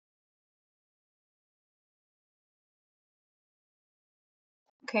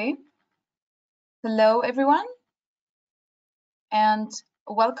Okay. Hello, everyone, and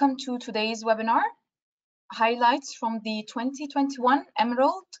welcome to today's webinar, Highlights from the 2021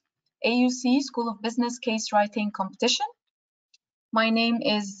 Emerald-AUC School of Business Case Writing Competition. My name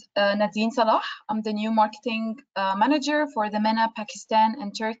is Nadine Salah. I'm the new marketing manager for the MENA, Pakistan,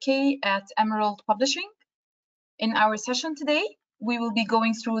 and Turkey at Emerald Publishing. In our session today, we will be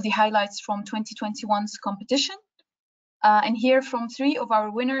going through the highlights from 2021's competition and hear from 3 of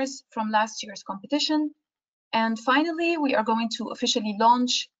our winners from last year's competition. And finally, we are going to officially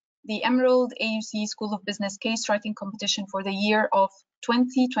launch the Emerald-AUC School of Business Case Writing Competition for the year of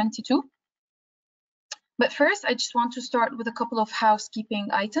 2022. But first, I just want to start with a couple of housekeeping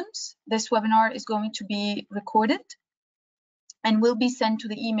items. This webinar is going to be recorded and will be sent to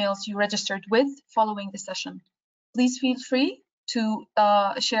the emails you registered with following the session. Please feel free to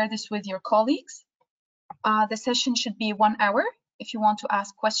share this with your colleagues. The session should be 1 hour. If you want to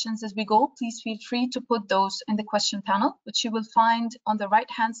ask questions as we go, please feel free to put those in the question panel, which you will find on the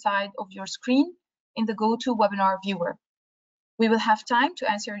right-hand side of your screen in the GoToWebinar viewer. We will have time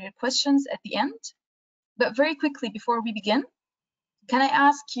to answer your questions at the end. But very quickly, before we begin, can I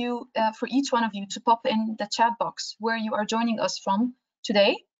ask you, for each one of you, to pop in the chat box where you are joining us from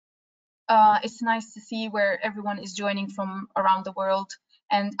today? It's nice to see where everyone is joining from around the world.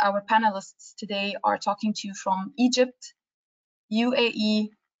 And our panelists today are talking to you from Egypt, UAE,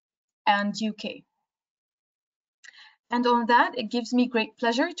 and UK. And on that, it gives me great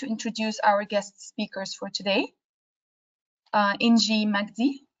pleasure to introduce our guest speakers for today. Inji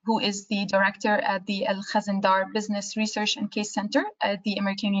Magdi, who is the director at the Khazindar Business Research and Case Center at the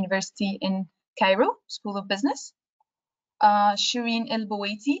American University in Cairo School of Business. Shireen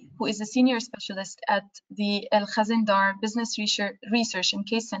El-Bowaiti, who is a senior specialist at the Khazindar Business Research and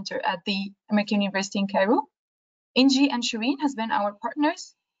Case Center at the American University in Cairo. Inji and Shireen has been our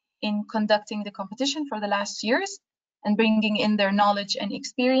partners in conducting the competition for the last years and bringing in their knowledge and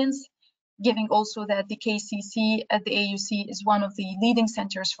experience, giving also that the KCC at the AUC is one of the leading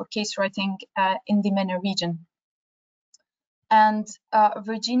centers for case writing in the MENA region. And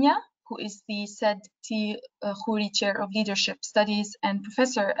Virginia, who is the Said T. Khouri Chair of Leadership Studies and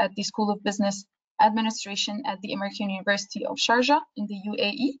Professor at the School of Business Administration at the American University of Sharjah in the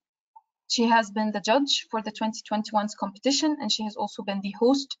UAE. She has been the judge for the 2021's competition, and she has also been the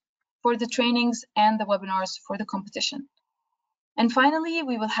host for the trainings and the webinars for the competition. And finally,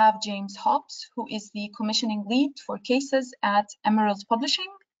 we will have James Hobbs, who is the commissioning lead for cases at Emerald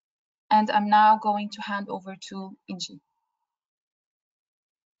Publishing. And I'm now going to hand over to Inji.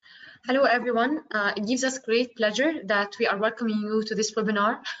 Hello, everyone. It gives us great pleasure that we are welcoming you to this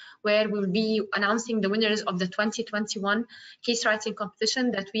webinar, where we'll be announcing the winners of the 2021 case writing competition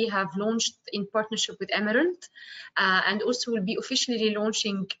that we have launched in partnership with Emerald, and also will be officially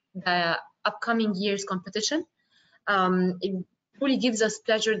launching the upcoming year's competition. It really gives us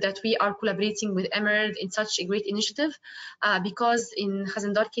pleasure that we are collaborating with Emerald in such a great initiative, because in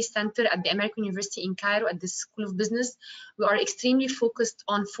Khazindar Case Center at the American University in Cairo at the School of Business, we are extremely focused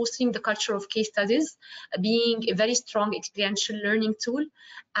on fostering the culture of case studies, being a very strong experiential learning tool,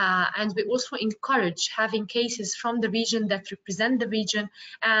 and we also encourage having cases from the region that represent the region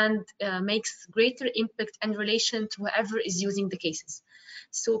and makes greater impact and relation to whoever is using the cases.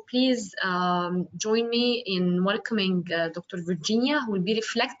 So please join me in welcoming Dr. Virginia, who will be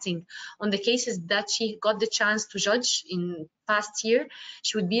reflecting on the cases that she got the chance to judge in past year.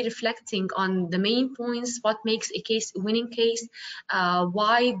 She would be reflecting on the main points, what makes a case a winning case,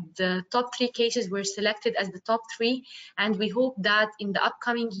 why the top 3 cases were selected as the top 3, and we hope that in the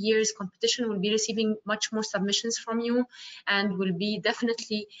upcoming year's competition we'll be receiving much more submissions from you, and we'll be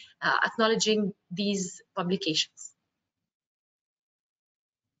definitely acknowledging these publications.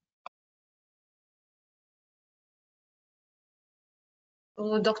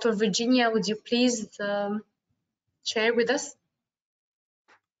 So, Dr. Virginia, would you please share with us?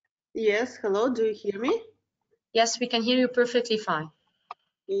 Yes, hello, do you hear me? Yes, we can hear you perfectly fine.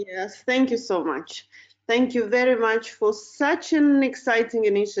 Yes, thank you so much. Thank you very much for such an exciting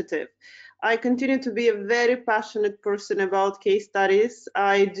initiative. I continue to be a very passionate person about case studies.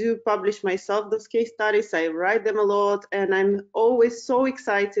 I do publish myself those case studies, I write them a lot, and I'm always so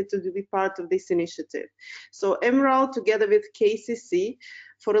excited to be part of this initiative. So Emerald, together with KCC,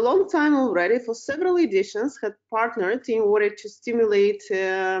 for a long time already, for several editions, had partnered in order to stimulate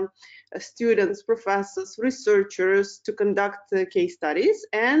students, professors, researchers to conduct case studies,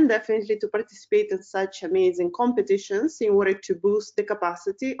 and definitely to participate in such amazing competitions in order to boost the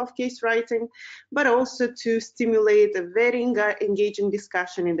capacity of case writing, but also to stimulate a very engaging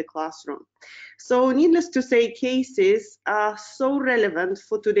discussion in the classroom. So needless to say, cases are so relevant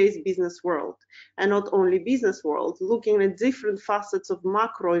for today's business world, and not only business world, looking at different facets of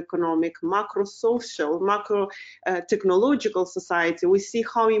macroeconomic, macro social, macro technological society. We see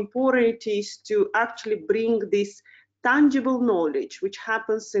how important it is to actually bring this tangible knowledge which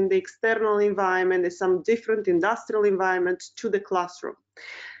happens in the external environment and some different industrial environments to the classroom.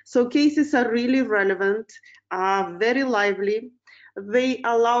 So cases are really relevant, are very lively. They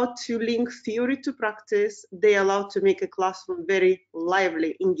allow to link theory to practice. They allow to make a classroom very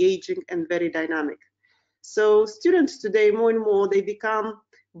lively, engaging, and very dynamic. So students today, more and more, they become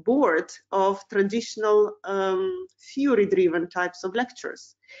bored of traditional theory-driven types of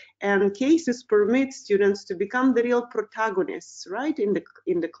lectures. And cases permit students to become the real protagonists, right, in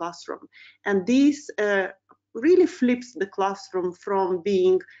the classroom. And this really flips the classroom from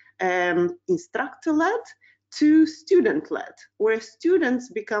being instructor-led to student-led, where students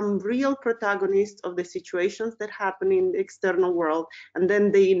become real protagonists of the situations that happen in the external world, and then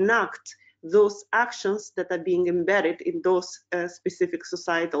they enact those actions that are being embedded in those specific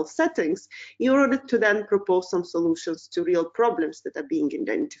societal settings in order to then propose some solutions to real problems that are being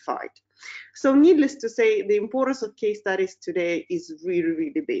identified. So needless to say, the importance of case studies today is really,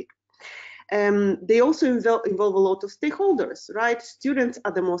 really big. They also involve a lot of stakeholders, right? Students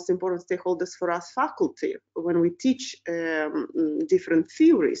are the most important stakeholders for us faculty when we teach different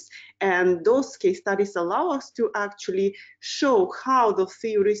theories. And those case studies allow us to actually show how the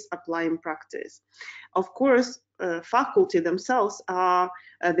theories apply in practice. Of course, faculty themselves are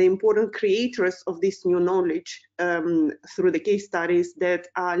the important creators of this new knowledge through the case studies that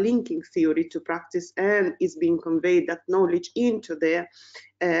are linking theory to practice and is being conveyed that knowledge into their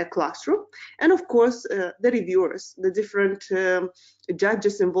classroom. And of course, the reviewers, the different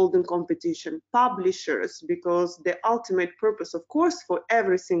judges involved in competition, publishers, because the ultimate purpose, of course, for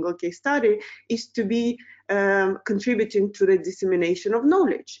every single case study is to be contributing to the dissemination of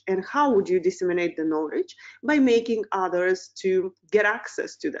knowledge. And how would you disseminate the knowledge? By making others to get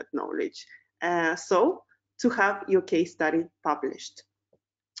access to that knowledge. So to have your case study published.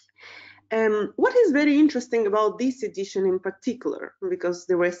 What is very interesting about this edition in particular, because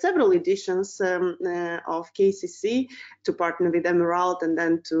there were several editions of KCC to partner with Emerald and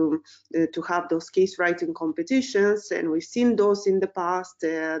then to have those case writing competitions, and we've seen those in the past.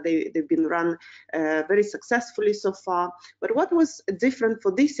 They've been run very successfully so far. But what was different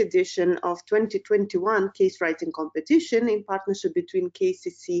for this edition of 2021 case writing competition in partnership between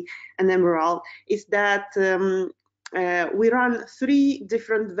KCC and Emerald is that we ran 3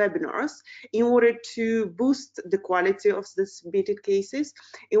 different webinars in order to boost the quality of the submitted cases,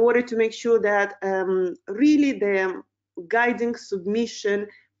 in order to make sure that really the guiding submission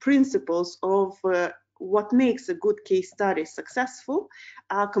principles of what makes a good case study successful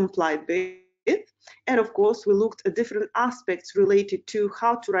are complied with. And of course, we looked at different aspects related to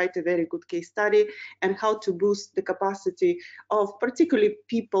how to write a very good case study and how to boost the capacity of particularly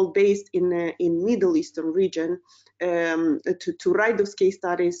people based in Middle Eastern region to write those case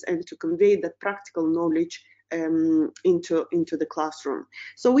studies and to convey that practical knowledge into the classroom.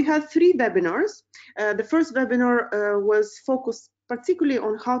 So we had 3 webinars. The first webinar was focused particularly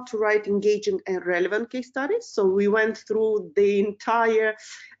on how to write engaging and relevant case studies. So we went through the entire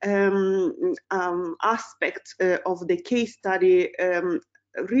aspect of the case study,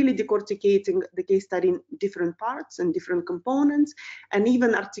 really decorticating the case study in different parts and different components, and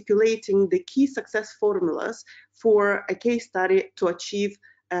even articulating the key success formulas for a case study to achieve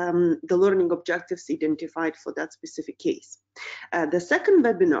the learning objectives identified for that specific case. The second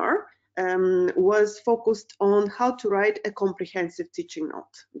webinar was focused on how to write a comprehensive teaching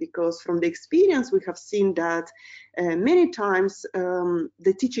note, because from the experience we have seen that many times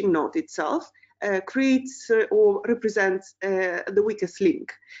the teaching note itself creates or represents the weakest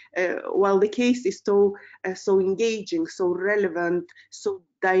link, while the case is so engaging, so relevant, so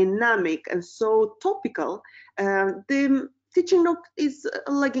dynamic, and so topical. The teaching note is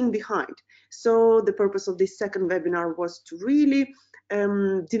lagging behind. So the purpose of this second webinar was to really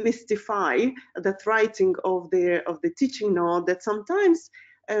demystify that writing of the teaching note that sometimes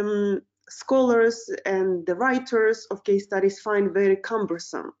scholars and the writers of case studies find very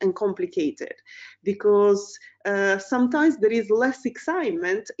cumbersome and complicated, because sometimes there is less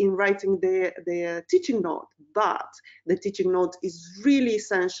excitement in writing the teaching note, but the teaching note is really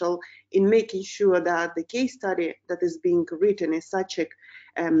essential in making sure that the case study that is being written in such a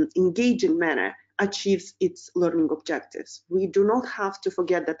engaging manner achieves its learning objectives. We do not have to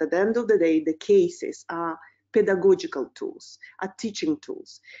forget that at the end of the day, the cases are pedagogical tools, are teaching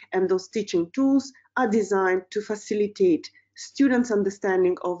tools, and those teaching tools are designed to facilitate students'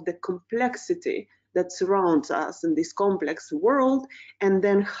 understanding of the complexity that surrounds us in this complex world, and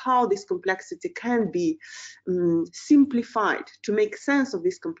then how this complexity can be simplified to make sense of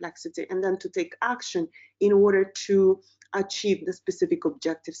this complexity, and then to take action in order to achieve the specific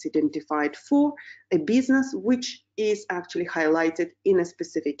objectives identified for a business, which is actually highlighted in a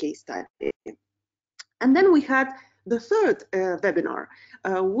specific case study. And then we had the third webinar,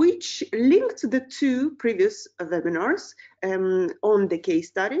 which linked the two previous webinars on the case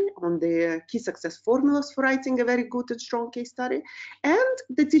study, on the key success formulas for writing a very good and strong case study, and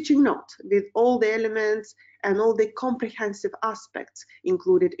the teaching note with all the elements and all the comprehensive aspects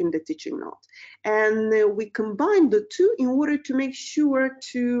included in the teaching note. And we combined the two in order to make sure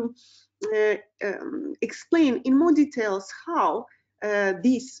to explain in more details how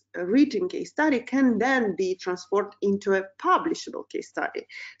this written case study can then be transformed into a publishable case study.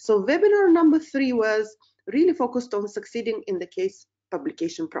 So webinar number 3 was really focused on succeeding in the case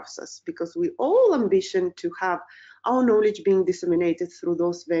publication process, because we all ambition to have our knowledge being disseminated through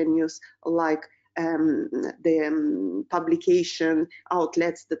those venues like the publication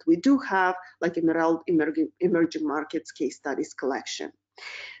outlets that we do have, like Emerald Emerging Markets Case Studies Collection.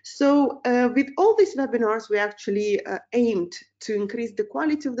 So with all these webinars, we actually aimed to increase the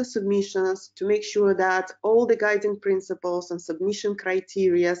quality of the submissions, to make sure that all the guiding principles and submission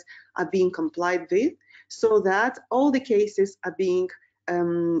criteria are being complied with, so that all the cases are being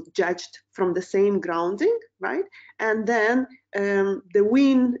judged from the same grounding, right? And then the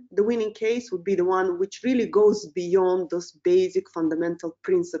winning case would be the one which really goes beyond those basic fundamental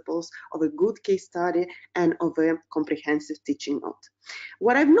principles of a good case study and of a comprehensive teaching note.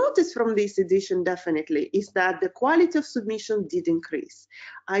 What I've noticed from this edition definitely is that the quality of submission did increase.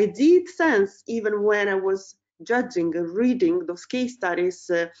 I did sense, even when I was judging and reading those case studies,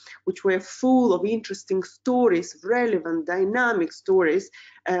 which were full of interesting stories, relevant, dynamic stories,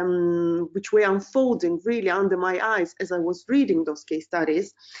 which were unfolding really under my eyes as I was reading those case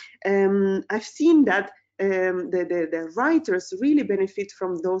studies. I've seen that the writers really benefit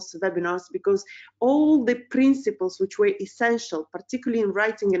from those webinars, because all the principles which were essential, particularly in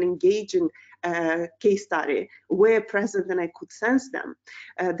writing an engaging case study, were present, and I could sense them.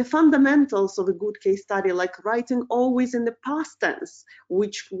 The fundamentals of a good case study, like writing always in the past tense,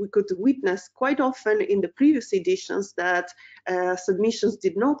 which we could witness quite often in the previous editions, that submissions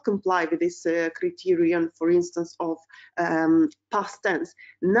did not comply with this criterion, for instance, of past tense.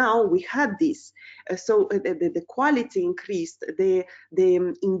 Now we had this. So the quality increased, the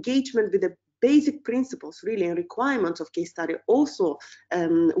engagement with the basic principles really and requirements of case study also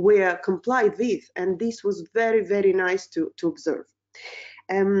were complied with, and this was very, very nice to observe.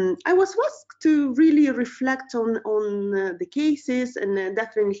 I was asked to really reflect on the cases, and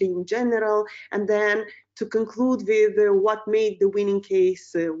definitely in general, and then to conclude with what made the winning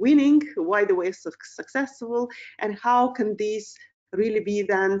case winning, why they were so successful, and how can this really be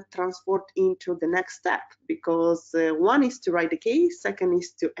then transferred into the next step, because one is to write the case, second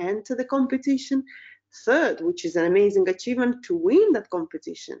is to enter the competition, third, which is an amazing achievement, to win that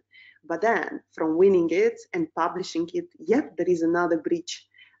competition. But then from winning it and publishing it, yet there is another bridge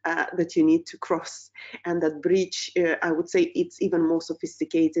that you need to cross, and that bridge, I would say, it's even more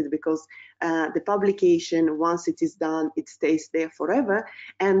sophisticated, because the publication, once it is done, it stays there forever,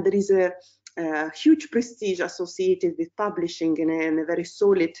 and there is a huge prestige associated with publishing in a very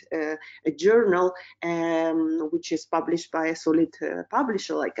solid a journal, which is published by a solid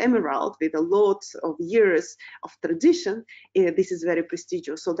publisher like Emerald, with a lot of years of tradition. This is very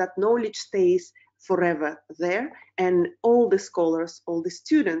prestigious, so that knowledge stays forever there, and all the scholars, all the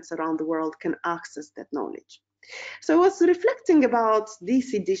students around the world can access that knowledge. So I was reflecting about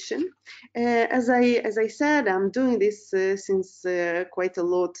this edition. As I said, I'm doing this since quite a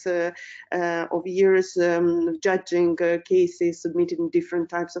lot of years, judging cases submitted in different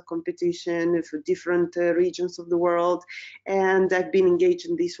types of competition for different regions of the world, and I've been engaged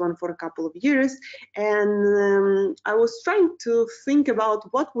in this one for a couple of years, and I was trying to think about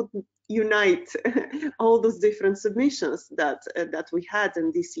what would unite all those different submissions that we had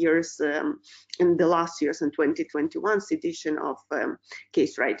in this year's in the last year's and 2021's edition of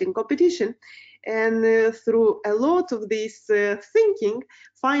case writing competition. And through a lot of this thinking,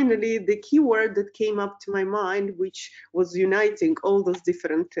 finally the keyword that came up to my mind, which was uniting all those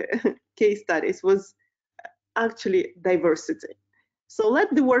different case studies, was actually diversity. So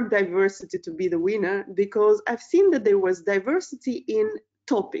let the word diversity to be the winner, because I've seen that there was diversity in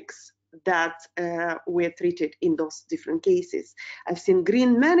topics that were treated in those different cases. I've seen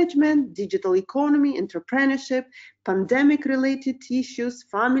green management, digital economy, entrepreneurship, pandemic-related issues,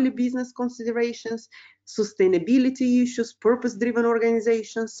 family business considerations, sustainability issues, purpose-driven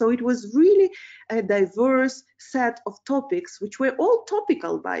organizations. So it was really a diverse set of topics, which were all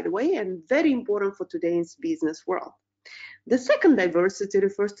topical, by the way, and very important for today's business world. The second diversity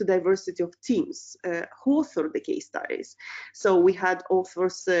refers to diversity of teams who authored the case studies. So we had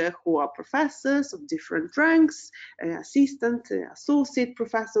authors who are professors of different ranks, assistant, associate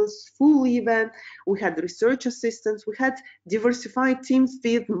professors, full even. We had research assistants. We had diversified teams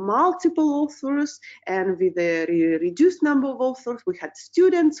with multiple authors and with a reduced number of authors. We had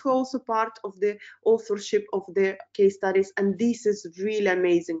students who are also part of the authorship of the case studies. And this is really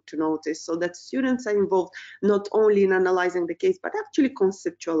amazing to notice, so that students are involved not only in analyzing the case, but actually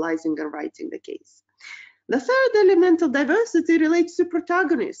conceptualizing and writing the case. The third element of diversity relates to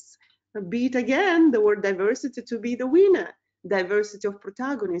protagonists. Be it again the word diversity to be the winner. Diversity of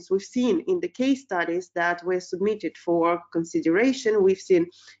protagonists. We've seen in the case studies that were submitted for consideration, we've seen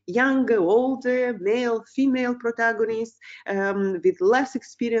younger, older, male, female protagonists with less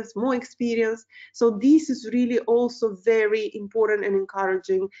experience, more experience. So this is really also very important and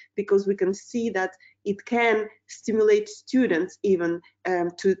encouraging, because we can see that it can stimulate students even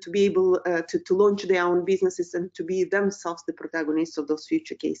to be able to launch their own businesses and to be themselves the protagonists of those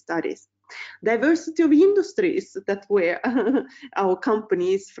future case studies. Diversity of industries that were our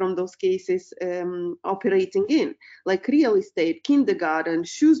companies from those cases operating in, like real estate, kindergarten,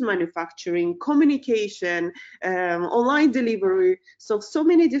 shoes manufacturing, communication, online delivery. So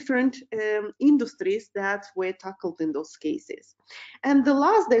many different industries that were tackled in those cases. And the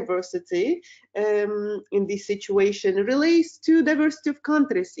last diversity in this situation relates to diversity of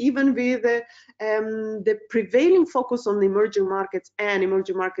countries, even with the prevailing focus on emerging markets and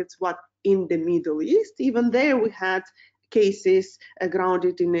emerging markets in the Middle East. Even there we had cases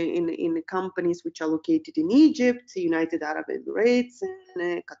grounded in companies which are located in Egypt, United Arab Emirates,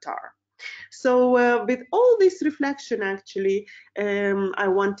 and Qatar. So with all this reflection, actually, I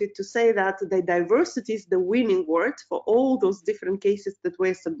wanted to say that the diversity is the winning word for all those different cases that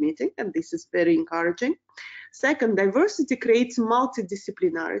we're submitting, and this is very encouraging. Second, diversity creates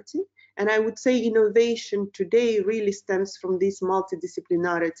multidisciplinarity. And I would say innovation today really stems from this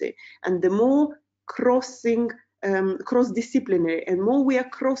multidisciplinarity. And the more cross-disciplinary and more we are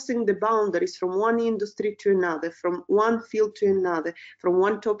crossing the boundaries from one industry to another, from one field to another, from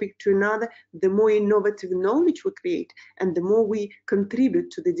one topic to another, the more innovative knowledge we create and the more we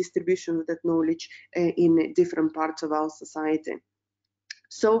contribute to the distribution of that knowledge in different parts of our society.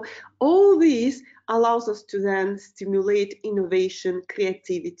 So all this allows us to then stimulate innovation,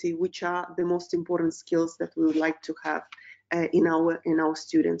 creativity, which are the most important skills that we would like to have in our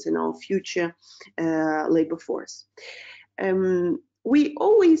students, in our future labor force. We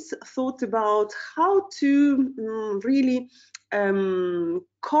always thought about how to really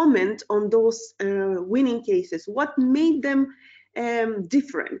comment on those winning cases, what made them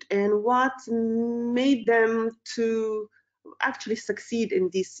different and what made them to actually succeed in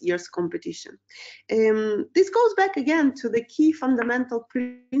this year's competition. This goes back again to the key fundamental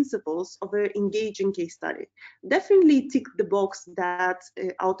principles of an engaging case study. Definitely tick the box that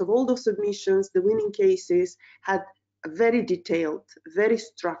out of all those submissions, the winning cases had a very detailed, very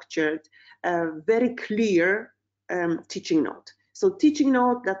structured, very clear teaching note. So teaching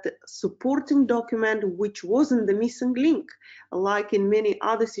note, that the supporting document which wasn't the missing link, like in many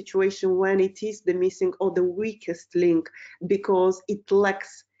other situations when it is the missing or the weakest link because it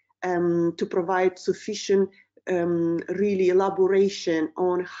lacks to provide sufficient really elaboration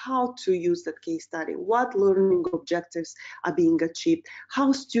on how to use that case study, what learning objectives are being achieved,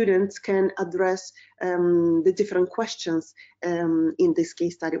 how students can address the different questions in this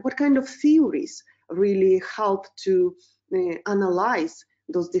case study, what kind of theories really help to analyze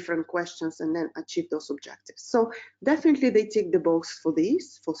those different questions and then achieve those objectives. So definitely they tick the box for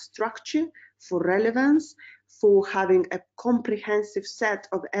this, for structure, for relevance, for having a comprehensive set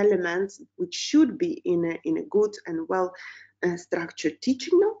of elements which should be in a good and well structured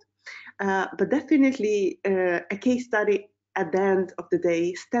teaching note. But definitely a case study at the end of the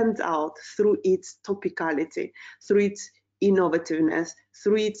day stands out through its topicality, through its innovativeness,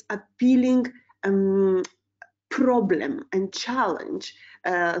 through its appealing problem and challenge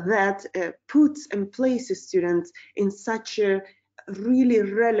that puts and places students in such a really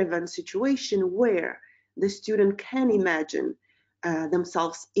relevant situation where the student can imagine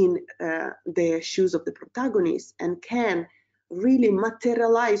themselves in the shoes of the protagonist and can really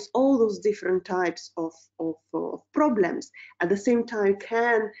materialize all those different types of problems. At the same time,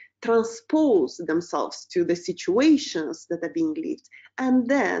 can transpose themselves to the situations that are being lived, and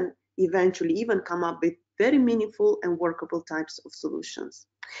then eventually even come up with very meaningful and workable types of solutions.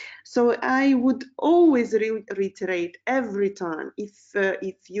 So I would always reiterate every time,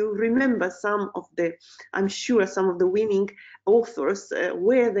 if you remember some of the, I'm sure some of the winning authors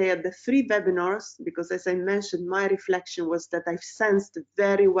were there at the 3 webinars, because as I mentioned, my reflection was that I've sensed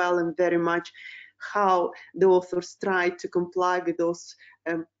very well and very much how the authors tried to comply with those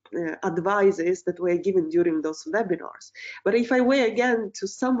advices that were given during those webinars. But if I were again to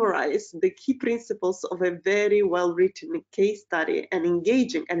summarize the key principles of a very well-written case study, an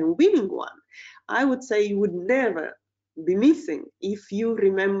engaging and a winning one, I would say you would never be missing if you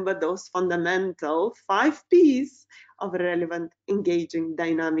remember those fundamental 5 P's of relevant, engaging,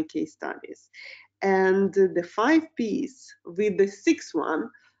 dynamic case studies. And the 5 P's with the 6th one,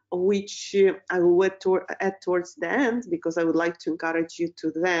 which I will add towards the end, because I would like to encourage you to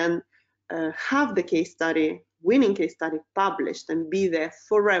then have the case study, winning case study, published and be there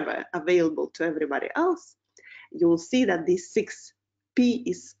forever available to everybody else. You will see that this 6th P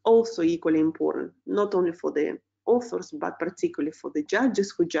is also equally important, not only for the authors, but particularly for the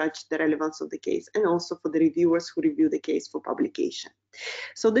judges who judge the relevance of the case, and also for the reviewers who review the case for publication.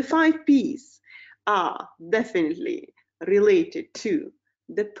 So the 5 P's are definitely related to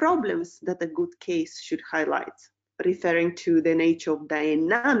the problems that a good case should highlight, referring to the nature of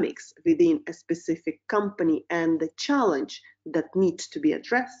dynamics within a specific company and the challenge that needs to be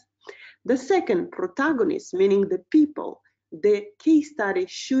addressed. The second, protagonist, meaning the people. The case study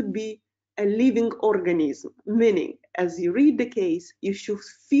should be a living organism, meaning as you read the case, you should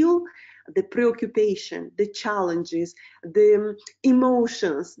feel the preoccupation, the challenges, the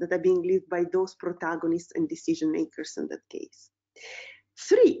emotions that are being lived by those protagonists and decision makers in that case.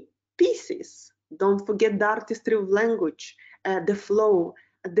 3 pieces. Don't forget the artistry of language, the flow,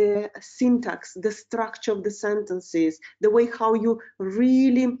 the syntax, the structure of the sentences, the way how you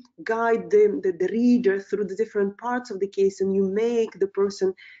really guide the reader through the different parts of the case, and you make the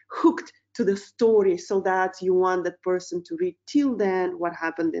person hooked to the story so that you want that person to read till then what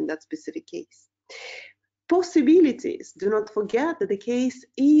happened in that specific case. Possibilities. Do not forget that the case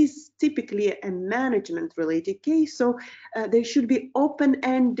is typically a management related case, so there should be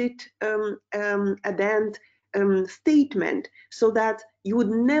open-ended at the end statement, so that you would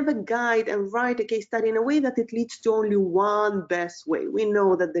never guide and write a case study in a way that it leads to only one best way. We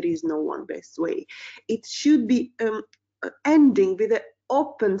know that there is no one best way. It should be ending with an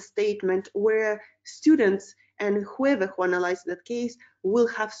open statement where students and whoever who analyzes that case will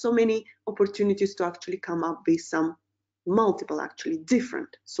have so many opportunities to actually come up with some multiple, actually different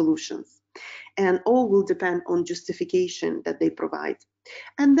solutions. And all will depend on justification that they provide.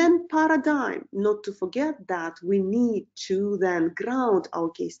 And then paradigm, not to forget that we need to then ground our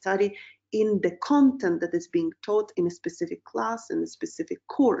case study in the content that is being taught in a specific class, in a specific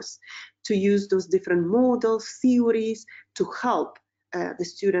course, to use those different models, theories to help the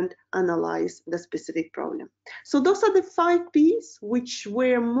student analyze the specific problem. So those are the 5 P's which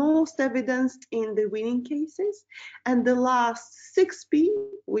were most evidenced in the winning cases. And the last 6 P,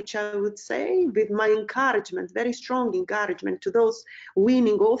 which I would say with my encouragement, very strong encouragement to those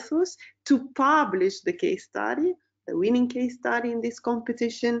winning authors to publish the case study, the winning case study in this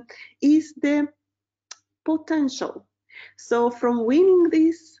competition, is the potential. So from winning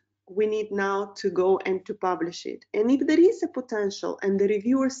this, we need now to go and to publish it. And if there is a potential and the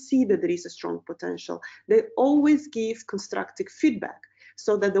reviewers see that there is a strong potential, they always give constructive feedback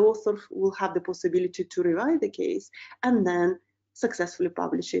so that the author will have the possibility to revise the case and then successfully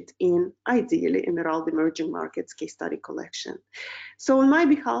publish it in, ideally, Emerald Emerging Markets Case Study Collection. So on my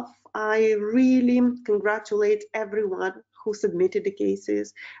behalf, I really congratulate everyone who submitted the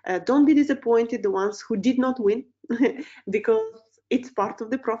cases. Don't be disappointed, the ones who did not win, because it's part of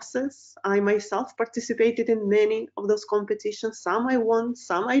the process. I myself participated in many of those competitions. Some I won,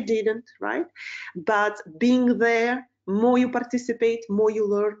 some I didn't, right? But being there, more you participate, more you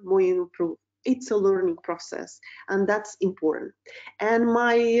learn, more you improve. It's a learning process, and that's important. And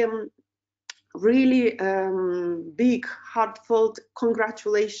my really big, heartfelt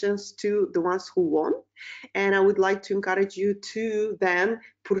congratulations to the ones who won. And I would like to encourage you to then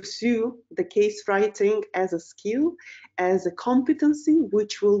pursue the case writing as a skill, as a competency,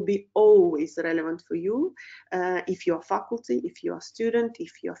 which will be always relevant for you if you're faculty, if you're a student,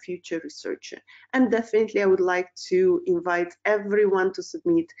 if you're a future researcher. And definitely I would like to invite everyone to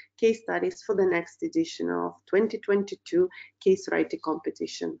submit case studies for the next edition of 2022 case writing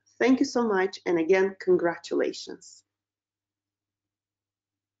competition. Thank you so much, and again, congratulations.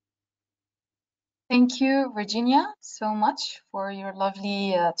 Thank you, Virginia, so much for your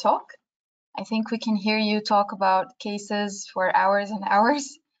lovely talk. I think we can hear you talk about cases for hours and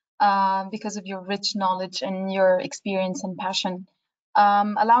hours because of your rich knowledge and your experience and passion.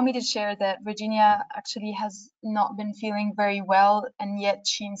 Allow me to share that Virginia actually has not been feeling very well, and yet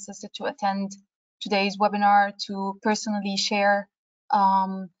she insisted to attend today's webinar to personally share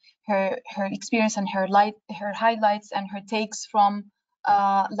her experience and her highlights and her takes from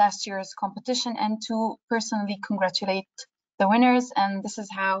last year's competition, and to personally congratulate the winners. And this is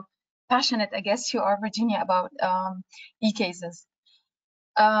how passionate, I guess, you are, Virginia, about e-cases.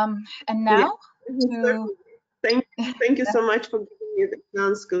 And now, Thank you so much for giving me the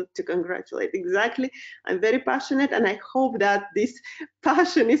chance to congratulate. Exactly, I'm very passionate, and I hope that this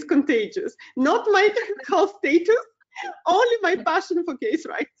passion is contagious. Not my health status, only my passion for case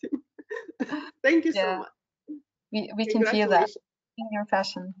writing. Thank you so much. We can feel that in your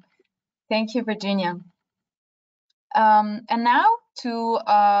passion. Thank you, Virginia. And now to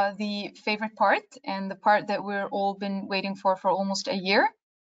the favorite part, and the part that we're all been waiting for almost a year,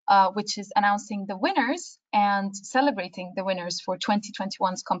 which is announcing the winners and celebrating the winners for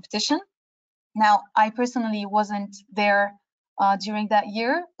 2021's competition. Now, I personally wasn't there during that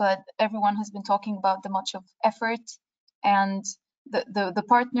year, but everyone has been talking about the much of effort and the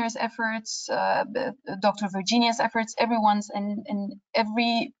partners' efforts, Dr. Virginia's efforts, everyone's, and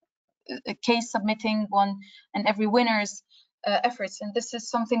every case submitting one, and every winner's efforts. And this is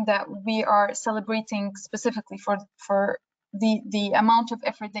something that we are celebrating specifically for the amount of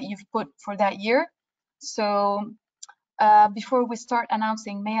effort that you've put for that year. So before we start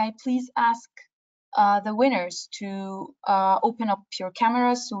announcing, may I please ask the winners to open up your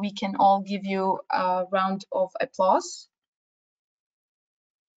cameras so we can all give you a round of applause.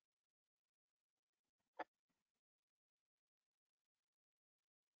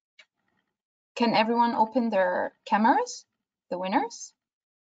 Can everyone open their cameras, the winners?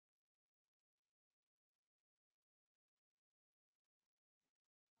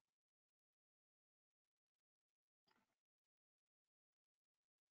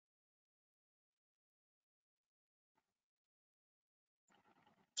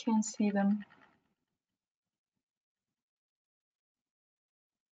 Can't see them.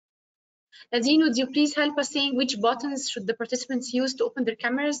 Nadine, would you please help us saying which buttons should the participants use to open their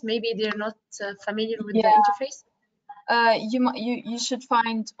cameras? Maybe they're not familiar with the interface. You should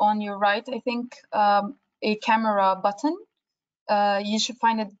find on your right, I think, a camera button. You should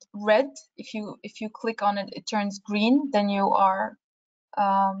find it red. If you click on it, it turns green. Then you are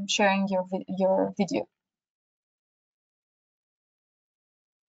sharing your video.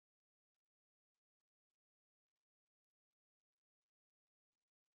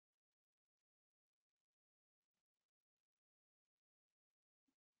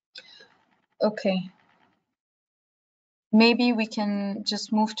 Okay. Maybe we can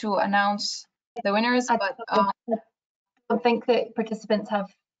just move to announce the winners, but I don't think that participants have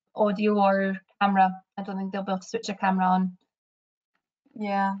audio or camera. I don't think they'll be able to switch their camera on.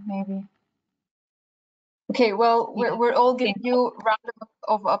 Yeah, maybe. Okay, well, we're all giving you a round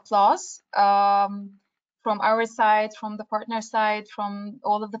of applause from our side, from the partner side, from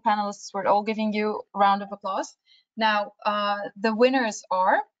all of the panelists. We're all giving you a round of applause. Now, the winners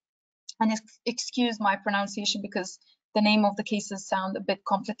are, and excuse my pronunciation because the name of the cases sound a bit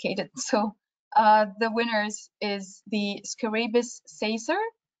complicated. So the winners is the Scarabis Caesar,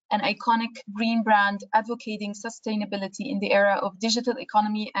 an iconic green brand advocating sustainability in the era of digital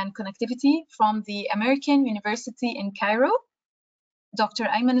economy and connectivity, from the American University in Cairo, Dr.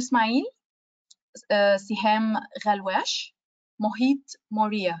 Ayman Ismail, Siham Ghalwash, Mohit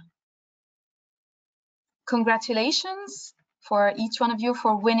Moria. Congratulations for each one of you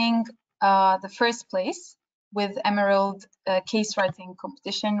for winning the first place with Emerald case writing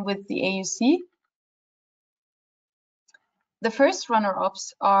competition with the AUC. The first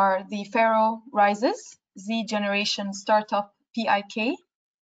runner-ups are the Pharaoh Rises Z Generation Startup PIK,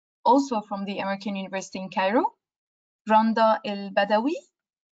 also from the American University in Cairo, Randa El Badawi,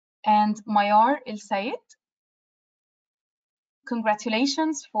 and Mayar El Sayed.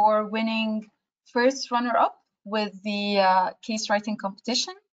 Congratulations for winning first runner-up with the case writing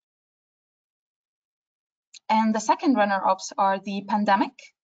competition. And the second runner-ups are the pandemic,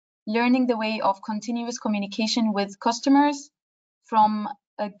 learning the way of continuous communication with customers from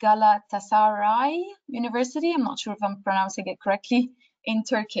Galatasaray University. I'm not sure if I'm pronouncing it correctly, in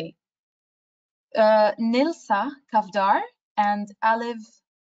Turkey. Nilsa Kavdar and Aliv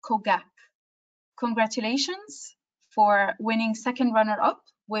Kogak. Congratulations for winning second runner-up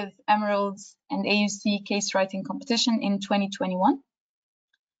with Emerald's and AUC case writing competition in 2021.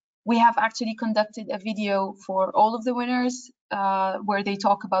 We have actually conducted a video for all of the winners where they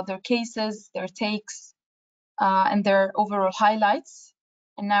talk about their cases, their takes, and their overall highlights.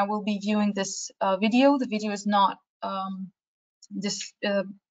 And now we'll be viewing this video. The video is not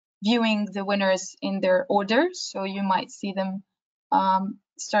viewing the winners in their order, so you might see them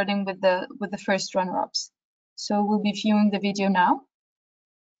starting with the first runner-ups. So we'll be viewing the video now.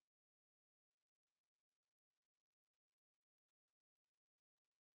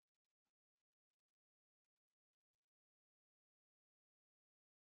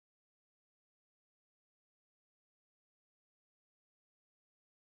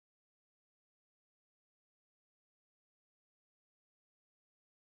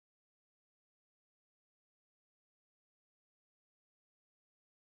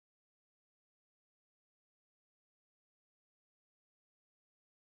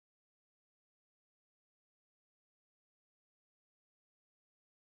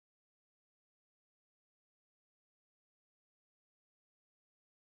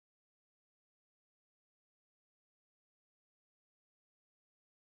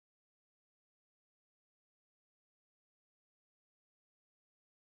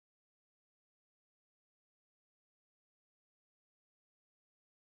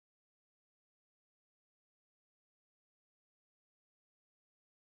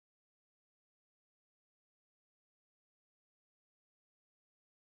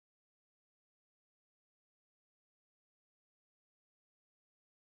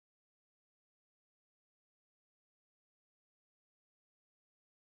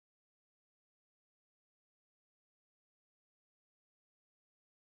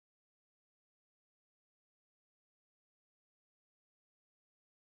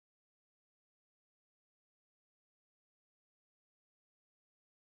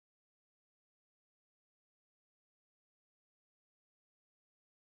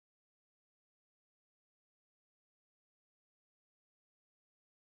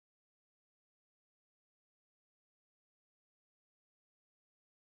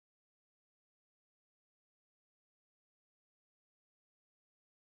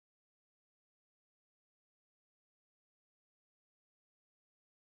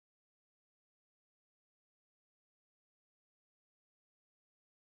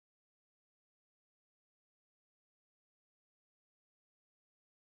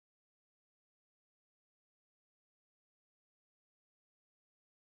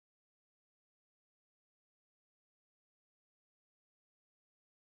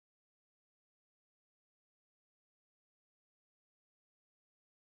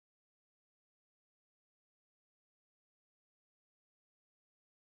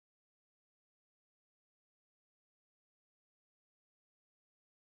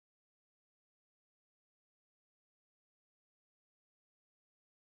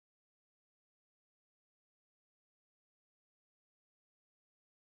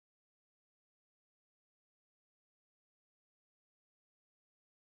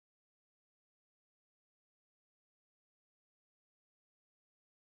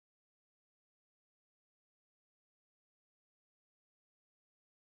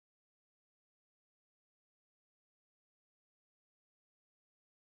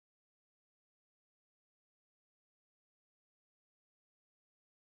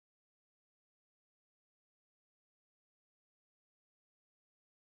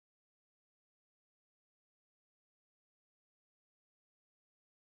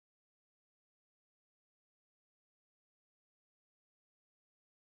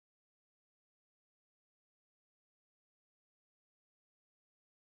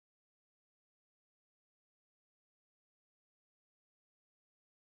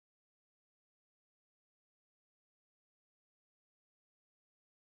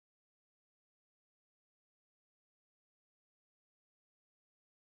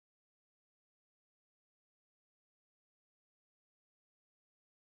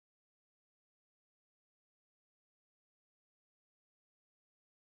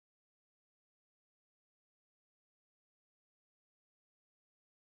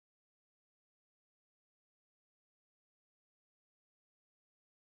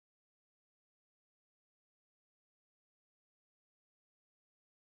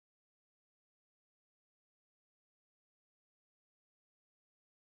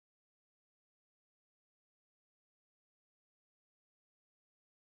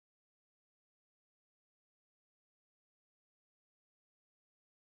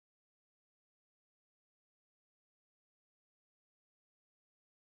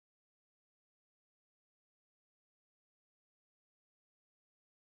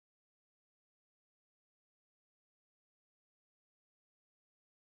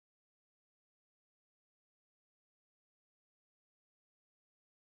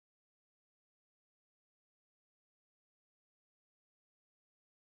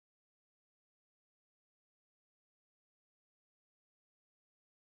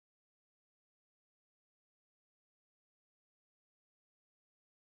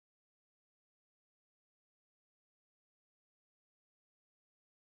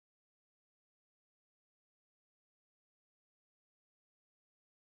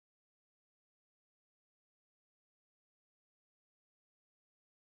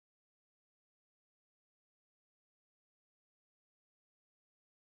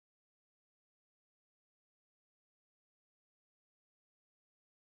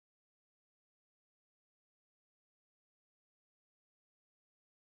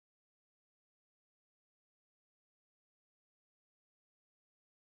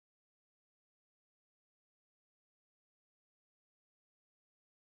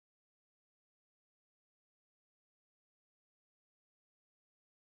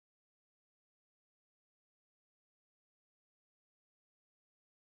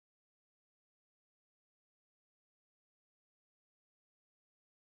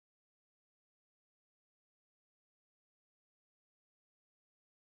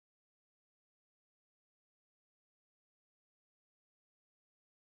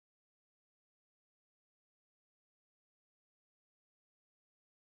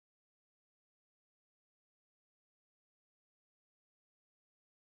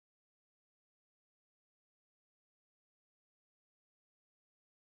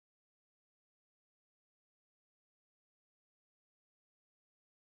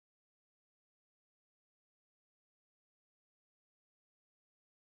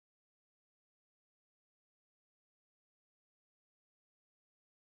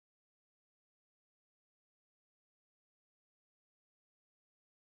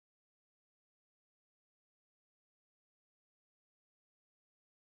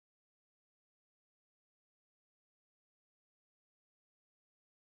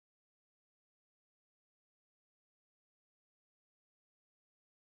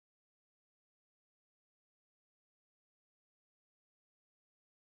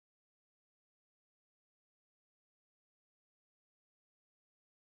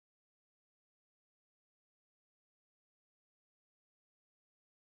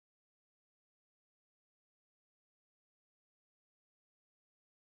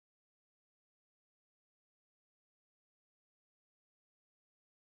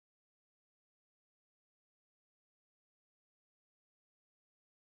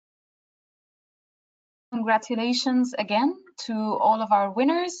 congratulations again to all of our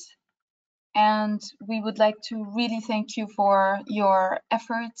winners. And we would like to really thank you for your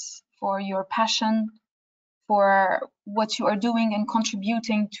efforts, for your passion, for what you are doing and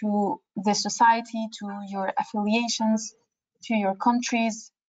contributing to the society, to your affiliations, to your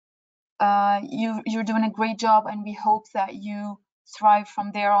countries. You're doing a great job, and we hope that you thrive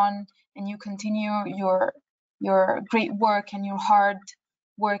from there on and you continue your great work and your hard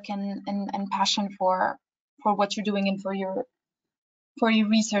work and passion for what you're doing and for your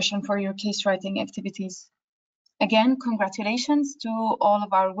research and for your case writing activities. Again, congratulations to all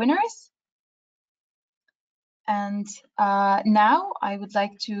of our winners. And now I would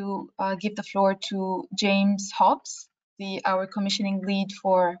like to give the floor to James Hobbs, our commissioning lead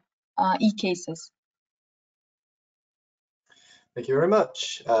for e-cases. Thank you very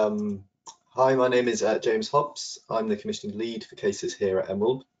much. Hi, my name is James Hobbs. I'm the commissioning lead for cases here at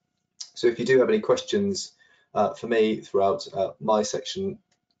Emerald. So if you do have any questions for me throughout my section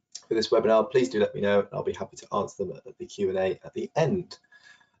for this webinar, please do let me know and I'll be happy to answer them at the Q&A at the end.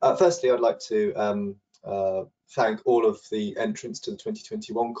 Firstly, I'd like to thank all of the entrants to the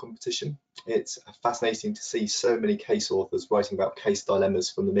 2021 competition. It's fascinating to see so many case authors writing about case dilemmas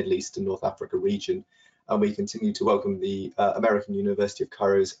from the Middle East and North Africa region. And we continue to welcome the American University of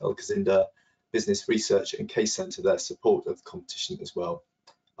Cairo's Khazindar Business Research and Case Centre, their support of the competition as well.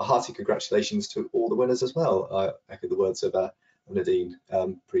 A hearty congratulations to all the winners as well. I echo the words of Nadine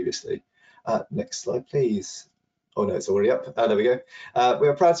previously. Next slide, please. Oh no, it's already up. There we go. We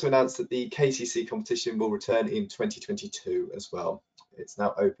are proud to announce that the KCC competition will return in 2022 as well. It's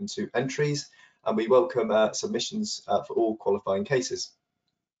now open to entries and we welcome submissions for all qualifying cases.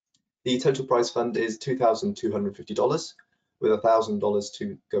 The total prize fund is $2,250 with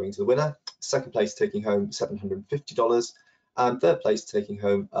 $1,000 going to the winner. Second place taking home $750 and third place taking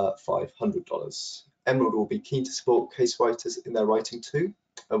home $500. Emerald will be keen to support case writers in their writing too,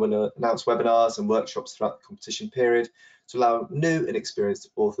 and will announce webinars and workshops throughout the competition period to allow new and experienced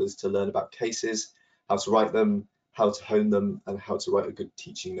authors to learn about cases, how to write them, how to hone them, and how to write a good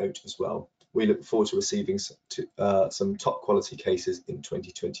teaching note as well. We look forward to receiving some top quality cases in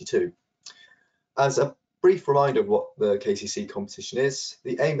 2022. As a brief reminder of what the KCC competition is,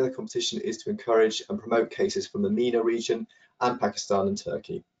 the aim of the competition is to encourage and promote cases from the MENA region and Pakistan and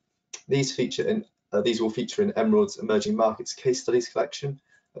Turkey. These will feature in Emerald's Emerging Markets Case Studies collection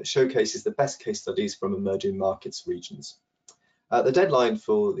that showcases the best case studies from emerging markets regions. The deadline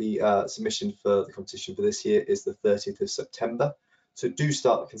for the submission for the competition for this year is the 30th of September. So do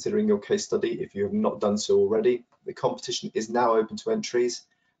start considering your case study if you have not done so already. The competition is now open to entries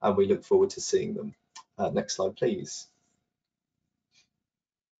and we look forward to seeing them. Next slide, please.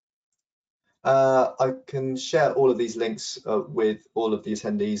 I can share all of these links with all of the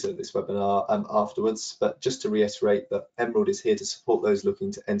attendees of this webinar afterwards, but just to reiterate that Emerald is here to support those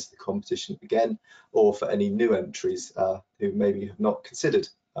looking to enter the competition again, or for any new entries who maybe have not considered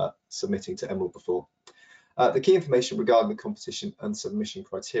submitting to Emerald before. The key information regarding the competition and submission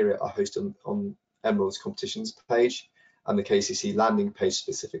criteria are hosted on Emerald's competitions page and the KCC landing page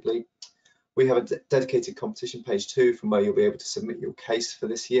specifically. We have a dedicated competition page too, from where you'll be able to submit your case for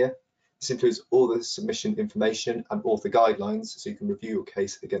this year. This includes all the submission information and author guidelines, so you can review your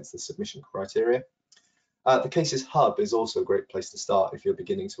case against the submission criteria. The Cases Hub is also a great place to start if you're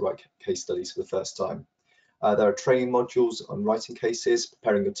beginning to write case studies for the first time. There are training modules on writing cases,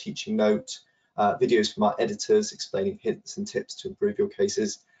 preparing your teaching note, videos from our editors explaining hints and tips to improve your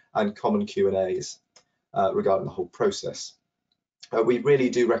cases, and common Q&As regarding the whole process. We really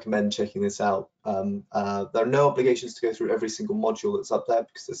do recommend checking this out. There are no obligations to go through every single module that's up there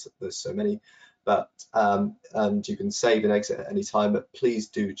because there's so many, but and you can save and exit at any time, but please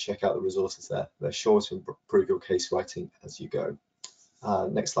do check out the resources there. They're sure to improve your case writing as you go.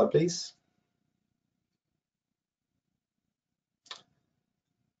 Next slide, please.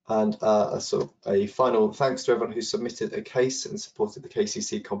 And so a final thanks to everyone who submitted a case and supported the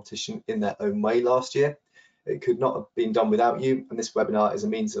KCC competition in their own way last year. It could not have been done without you, and this webinar is a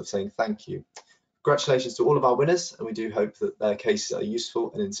means of saying thank you. Congratulations to all of our winners, and we do hope that their cases are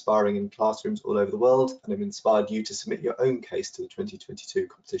useful and inspiring in classrooms all over the world and have inspired you to submit your own case to the 2022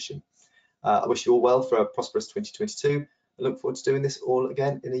 competition. I wish you all well for a prosperous 2022. I look forward to doing this all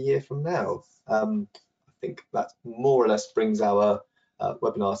again in a year from now. I think that more or less brings our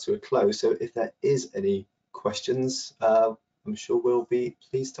webinar to a close. So if there is any questions, I'm sure we'll be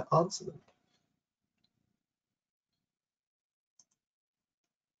pleased to answer them.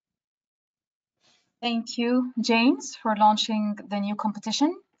 Thank you, James, for launching the new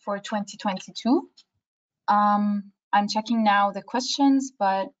competition for 2022. I'm checking now the questions,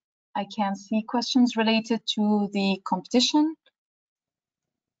 but I can see questions related to the competition.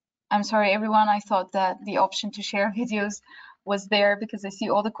 I'm sorry, everyone. I thought that the option to share videos was there because I see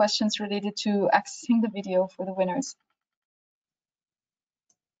all the questions related to accessing the video for the winners.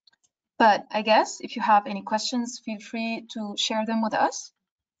 But I guess if you have any questions, feel free to share them with us.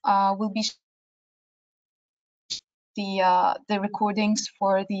 We'll be the recordings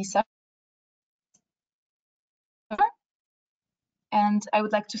for the session. And I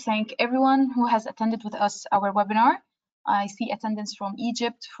would like to thank everyone who has attended with us our webinar. I see attendance from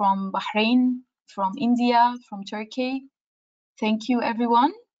Egypt, from Bahrain, from India, from Turkey. Thank you,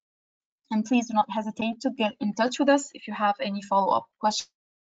 everyone. And please do not hesitate to get in touch with us if you have any follow-up questions.